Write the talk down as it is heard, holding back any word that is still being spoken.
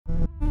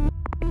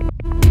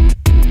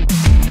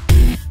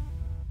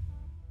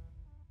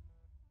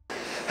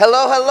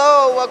Hello,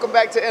 hello, welcome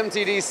back to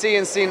MTD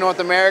CNC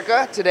North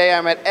America. Today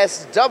I'm at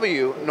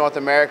SW North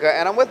America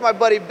and I'm with my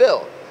buddy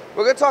Bill.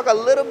 We're going to talk a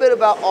little bit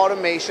about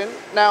automation.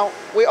 Now,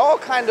 we all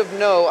kind of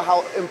know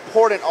how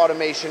important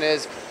automation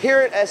is. Here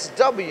at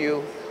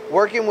SW,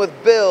 working with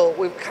Bill,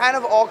 we've kind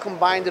of all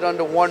combined it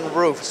under one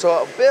roof.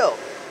 So Bill,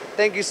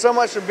 thank you so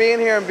much for being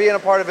here and being a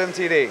part of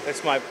MTD.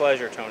 It's my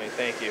pleasure, Tony.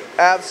 Thank you.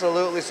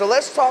 Absolutely. So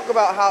let's talk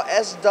about how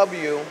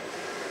SW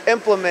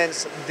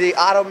implements the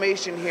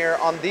automation here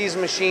on these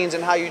machines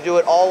and how you do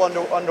it all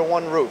under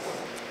one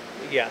roof.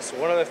 Yes,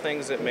 one of the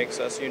things that makes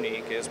us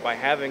unique is by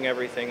having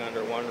everything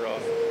under one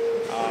roof.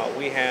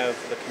 We have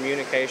the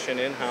communication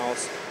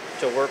in-house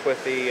to work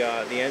with the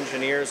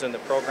engineers and the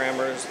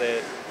programmers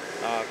that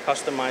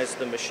customize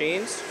the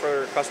machines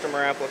for customer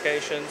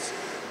applications,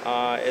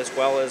 as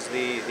well as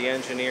the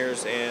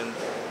engineers and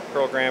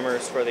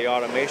programmers for the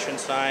automation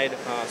side.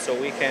 So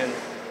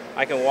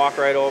I can walk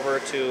right over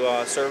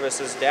to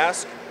services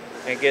desk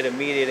and get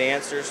immediate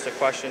answers to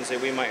questions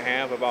that we might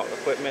have about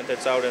equipment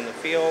that's out in the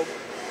field.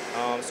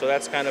 So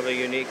that's kind of a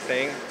unique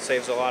thing. It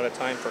saves a lot of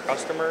time for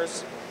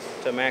customers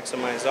to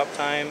maximize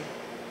uptime.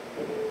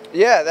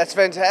 Yeah, that's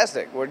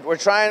fantastic. We're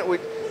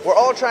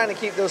all trying to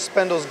keep those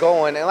spindles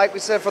going, and like we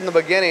said from the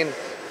beginning,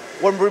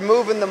 we're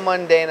removing the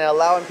mundane and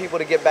allowing people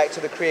to get back to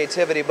the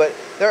creativity. But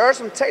there are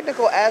some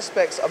technical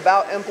aspects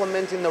about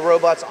implementing the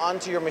robots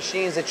onto your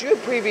machines that you had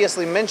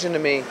previously mentioned to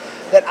me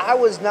that I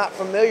was not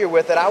familiar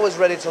with, that I was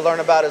ready to learn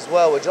about as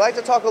well. Would you like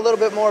to talk a little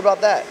bit more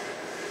about that?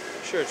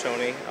 Sure,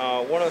 Tony.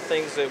 One of the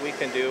things that we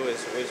can do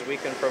is we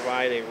can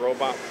provide a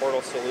robot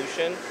portal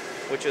solution,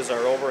 which is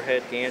our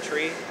overhead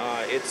gantry.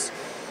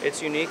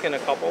 It's unique in a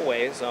couple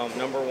ways.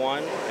 Number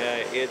one,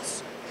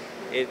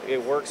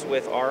 it works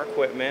with our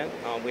equipment.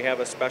 We have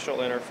a special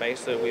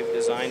interface that we've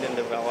designed and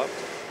developed.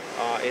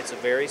 It's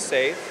very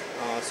safe.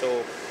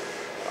 So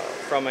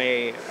from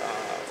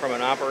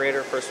an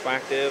operator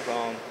perspective,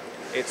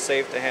 it's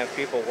safe to have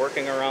people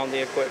working around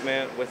the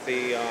equipment with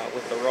the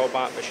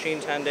robot machine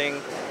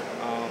tending.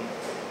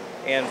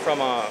 And from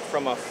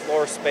a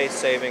floor space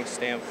saving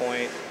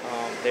standpoint,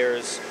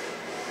 there's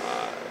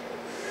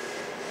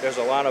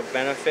a lot of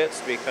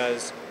benefits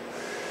because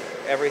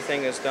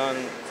everything is done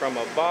from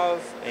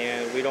above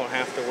and we don't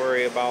have to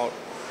worry about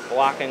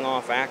blocking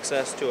off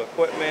access to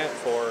equipment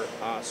for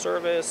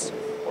service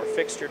or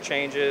fixture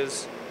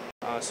changes.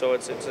 So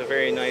it's a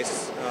very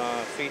nice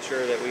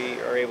feature that we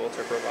are able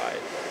to provide.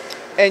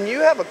 And you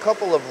have a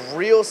couple of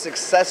real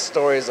success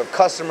stories of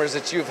customers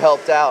that you've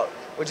helped out.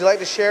 Would you like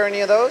to share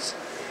any of those?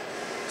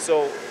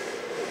 So,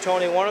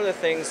 Tony, one of the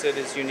things that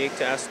is unique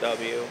to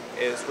SW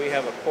is we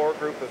have a core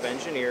group of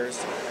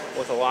engineers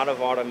with a lot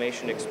of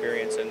automation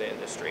experience in the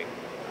industry.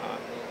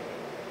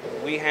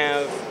 We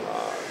have,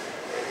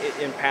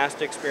 in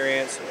past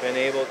experience, been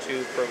able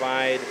to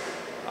provide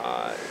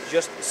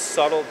just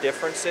subtle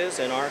differences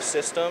in our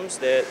systems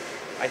that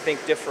I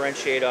think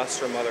differentiate us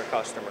from other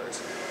customers.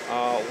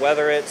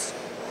 Whether it's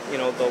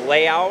the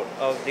layout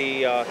of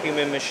the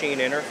human-machine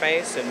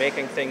interface and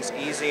making things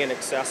easy and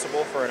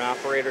accessible for an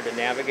operator to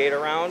navigate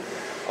around,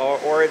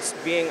 or it's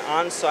being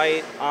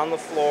on-site, on the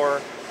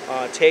floor,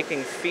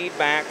 taking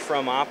feedback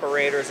from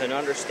operators and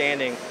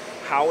understanding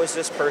how is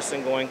this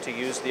person going to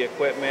use the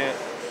equipment,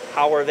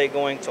 how are they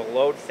going to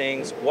load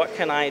things, what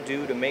can I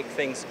do to make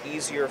things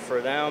easier for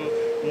them,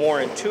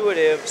 more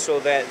intuitive, so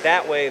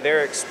that way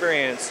their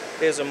experience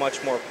is a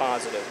much more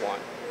positive one.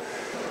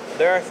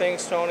 There are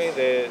things, Tony,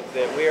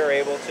 that we are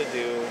able to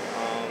do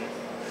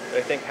that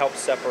I think help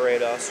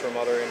separate us from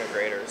other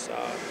integrators.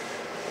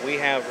 We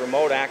have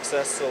remote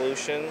access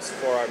solutions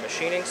for our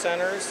machining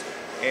centers,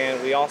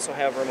 and we also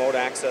have remote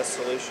access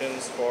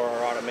solutions for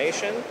our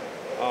automation,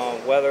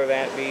 whether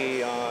that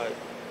be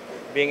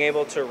being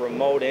able to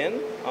remote in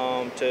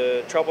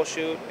to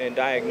troubleshoot and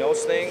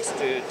diagnose things,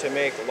 to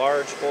make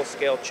large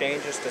full-scale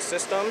changes to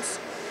systems.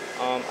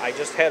 I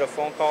just had a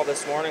phone call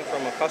this morning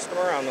from a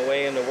customer on the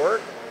way into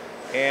work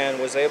and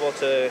was able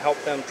to help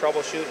them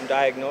troubleshoot and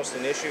diagnose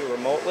an issue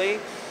remotely.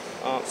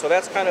 So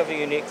that's kind of a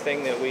unique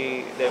thing that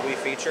we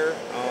feature.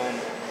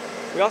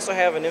 We also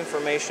have an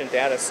information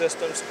data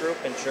systems group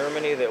in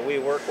Germany that we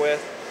work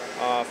with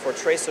for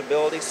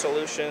traceability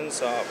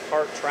solutions,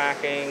 part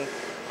tracking.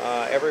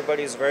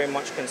 Everybody's very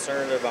much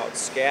concerned about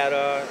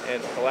SCADA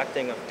and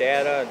collecting of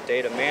data,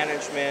 data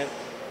management.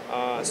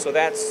 So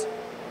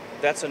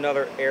that's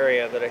another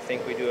area that I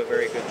think we do a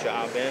very good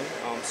job in.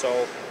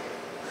 So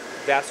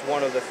that's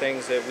one of the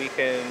things that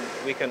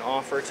we can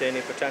offer to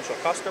any potential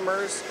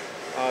customers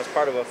as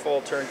part of a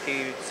full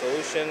turnkey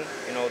solution.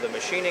 The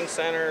machining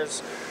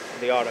centers,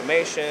 the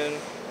automation,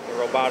 the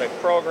robotic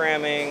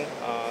programming,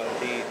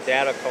 the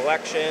data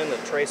collection, the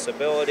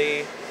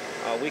traceability.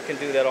 We can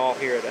do that all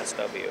here at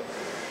SW.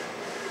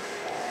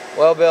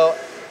 Well, Bill,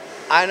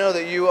 I know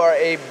that you are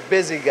a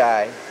busy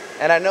guy,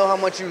 and I know how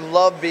much you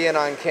love being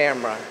on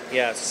camera.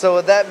 Yes. So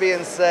with that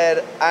being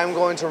said, I'm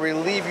going to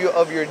relieve you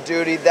of your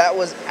duty. That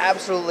was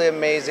absolutely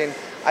amazing.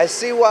 I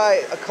see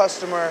why a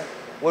customer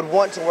would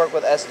want to work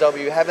with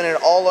SW, having it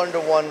all under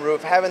one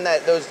roof, having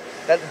that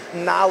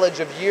knowledge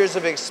of years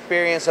of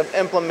experience of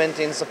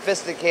implementing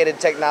sophisticated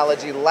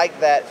technology like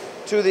that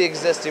to the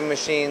existing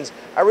machines.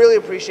 I really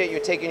appreciate you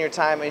taking your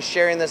time and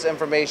sharing this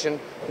information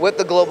with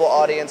the global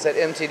audience at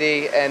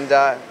MTD, and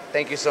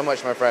thank you so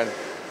much, my friend.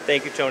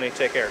 Thank you, Tony.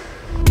 Take care.